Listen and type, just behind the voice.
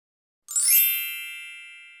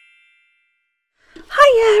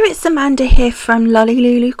Hiya, it's Amanda here from Lolli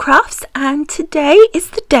Lulu Crafts, and today is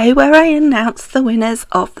the day where I announce the winners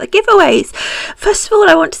of the giveaways. First of all,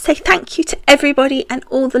 I want to say thank you to everybody and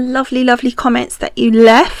all the lovely comments that you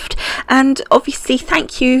left, and obviously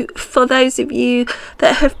thank you for those of you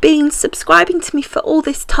that have been subscribing to me for all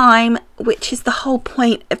this time, which is the whole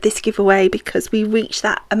point of this giveaway, because we reached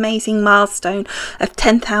that amazing milestone of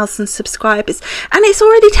 10,000 subscribers, and it's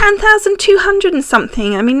already 10,200 and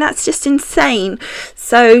something. I mean, that's just insane.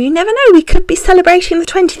 So you never know, we could be celebrating the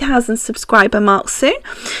 20,000 subscriber mark soon.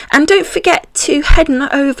 And don't forget to head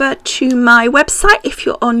on over to my website if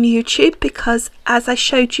you're on YouTube, because as I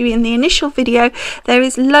showed you in the initial video, there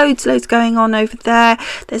is loads going on over there.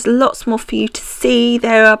 There's lots more for you to see.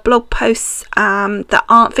 There are blog posts that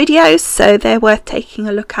aren't videos, so they're worth taking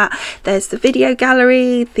a look at. There's the video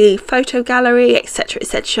gallery, the photo gallery,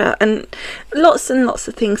 etc, and lots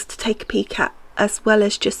of things to take a peek at, as well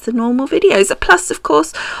as just the normal videos. Plus, of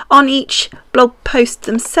course, on each blog post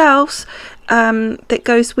themselves that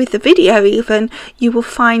goes with the video even, you will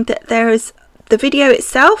find that there is the video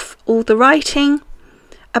itself, all the writing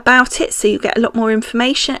about it, so you get a lot more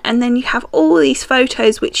information, and then you have all these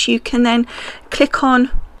photos which you can then click on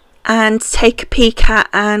and take a peek at,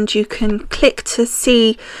 and you can click to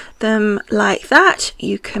see them like that.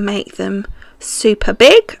 You can make them super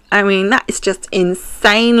big. I mean, that is just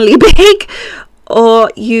insanely big. Or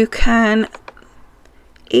you can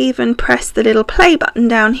even press the little play button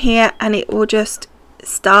down here and it will just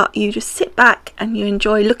start. You just sit back and you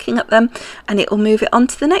enjoy looking at them, and it will move it on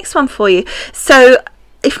to the next one for you. So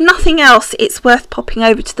if nothing else, it's worth popping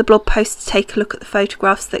over to the blog post to take a look at the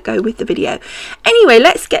photographs that go with the video. Anyway,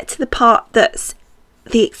 let's get to the part that's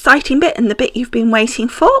the exciting bit and the bit you've been waiting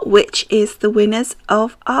for, which is the winners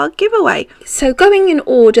of our giveaway. So going in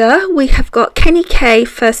order, we have got Kenny K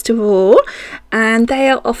first of all, and they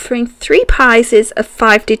are offering 3 prizes of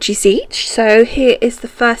 5 digits each. So here is the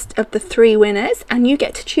first of the 3 winners, and you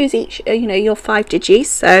get to choose each, your 5 digits.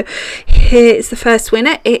 So here is the first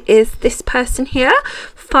winner. It is this person here.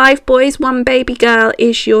 5 boys, 1 baby girl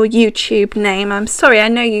is your YouTube name. I'm sorry, I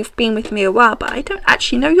know you've been with me a while, but I don't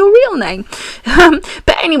actually know your real name.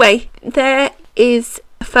 But anyway, there is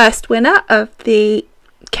the first winner of the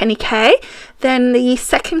Kenny K. Then the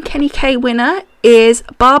second Kenny K winner is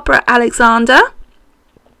Barbara Alexander.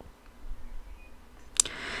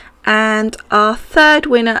 And our third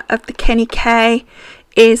winner of the Kenny K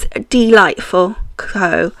is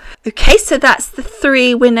DeeLightfulCo. Okay, so that's the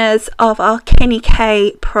 3 winners of our Kenny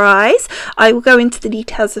K prize. I will go into the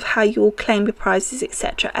details of how you all claim your prizes,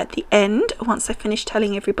 etc. at the end, once I finish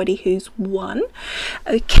telling everybody who's won.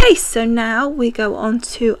 Okay, so now we go on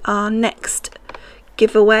to our next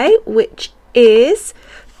giveaway, which is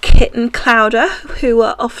Kit and Clowder, who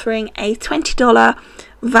are offering a $20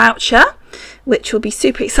 voucher, which will be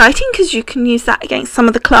super exciting because you can use that against some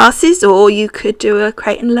of the classes, or you could do a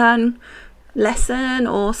create and learn lesson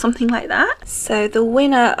or something like that. So the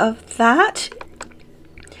winner of that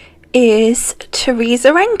is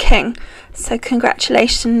Teresa Renken. So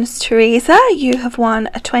congratulations, Teresa, you have won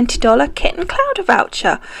a $20 Kit and Clowder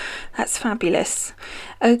voucher. That's fabulous.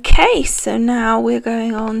 Okay, so now we're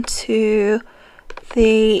going on to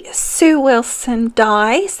the Sue Wilson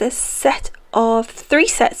dies. There's a set of 3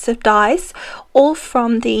 sets of dies, all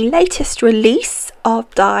from the latest release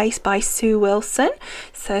of dies by Sue Wilson.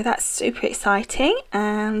 So that's super exciting,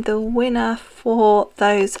 and the winner for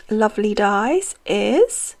those lovely dies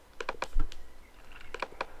is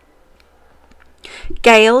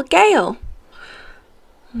Gail.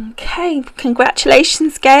 Okay,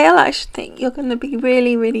 congratulations, Gail. I should think you're going to be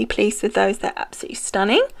really pleased with those. They're absolutely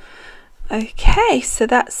stunning. Okay, so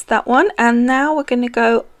that's that one, and now we're going to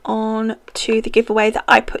go on to the giveaway that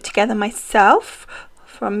I put together myself,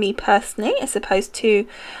 from me personally, as opposed to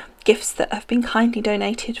gifts that have been kindly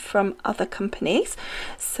donated from other companies.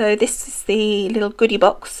 So this is the little goodie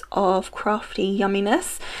box of crafty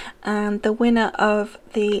yumminess, and the winner of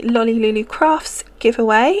the Lolli Lulu Crafts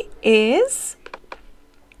giveaway is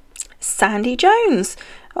Sandy Jones.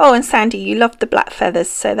 Oh, and Sandy, you love the black feathers,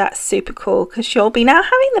 so that's super cool, because you'll be now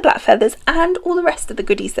having the black feathers and all the rest of the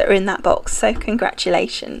goodies that are in that box, so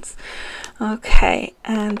congratulations. Okay,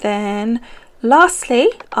 and then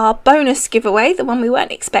lastly, our bonus giveaway, the one we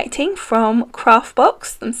weren't expecting, from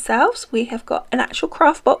Craftbox themselves. We have got an actual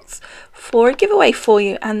Craftbox for a giveaway for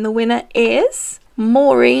you, and the winner is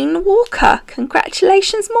Maureen Walker.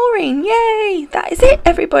 Congratulations, Maureen. Yay, that is it,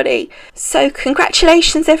 everybody. So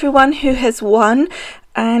congratulations everyone who has won.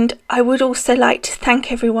 And I would also like to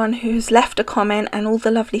thank everyone who's left a comment and all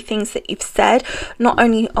the lovely things that you've said, not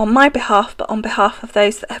only on my behalf but on behalf of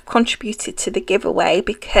those that have contributed to the giveaway,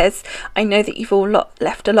 because I know that you've all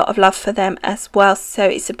left a lot of love for them as well, so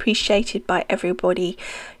it's appreciated by everybody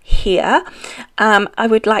here. I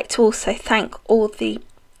would like to also thank all the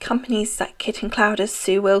companies like Kit and Clowder,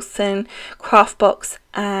 Sue Wilson, Craftbox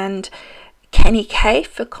and Kenny K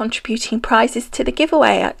for contributing prizes to the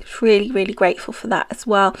giveaway. I'm really grateful for that as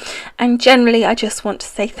well. And generally I just want to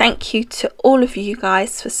say thank you to all of you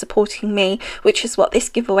guys for supporting me, which is what this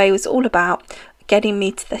giveaway was all about, getting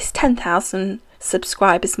me to this 10,000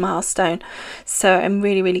 subscribers milestone. So I'm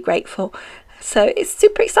really grateful. So it's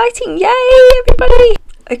super exciting. Yay everybody!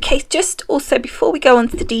 Okay, just also before we go on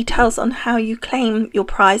to the details on how you claim your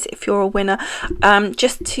prize if you're a winner,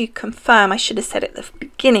 just to confirm, I should have said at the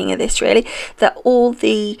beginning of this really, that all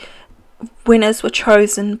the winners were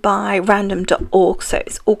chosen by random.org, so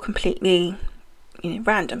it's all completely, you know,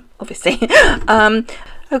 random, obviously.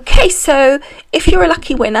 Okay, so if you're a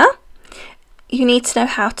lucky winner, you need to know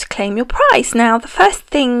how to claim your prize. Now, the first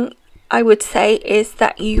thing I would say is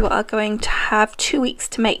that you are going to have 2 weeks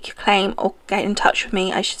to make your claim, or get in touch with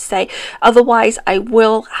me I should say, otherwise I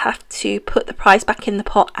will have to put the prize back in the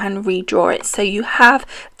pot and redraw it. So you have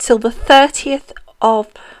till the 30th of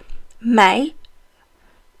May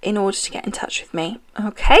in order to get in touch with me.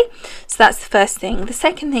 Okay, so that's the first thing. The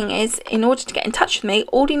second thing is, in order to get in touch with me,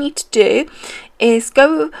 all you need to do is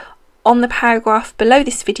go on the paragraph below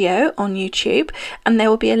this video on YouTube, and there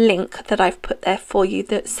will be a link that I've put there for you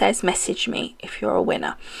that says message me if you're a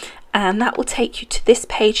winner, and that will take you to this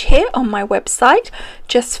page here on my website.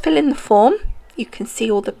 Just fill in the form, you can see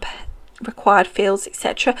all the required fields,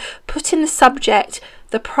 etc. Put in the subject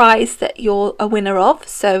the prize that you're a winner of.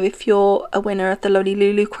 So if you're a winner of the Lolli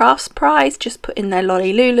Lulu Crafts prize, just put in there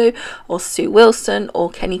Lolli Lulu or Sue Wilson or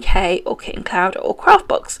Kenny K or Kit and Clowder or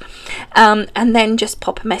Craftbox, and then just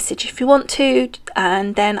pop a message if you want to,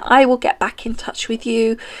 and then I will get back in touch with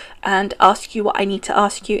you and ask you what I need to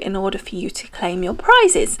ask you in order for you to claim your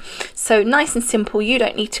prizes. So nice and simple, you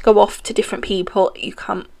don't need to go off to different people, you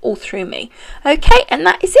come all through me. Okay, and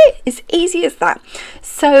that is it, as easy as that.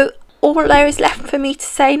 So all there is left for me to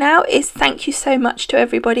say now is thank you so much to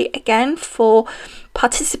everybody again for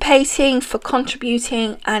participating, for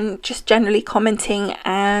contributing, and just generally commenting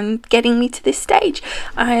and getting me to this stage.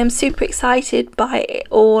 I am super excited by it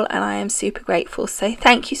all and I am super grateful, so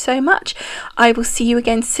thank you so much. I will see you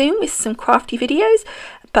again soon with some crafty videos,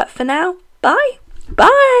 but for now, bye.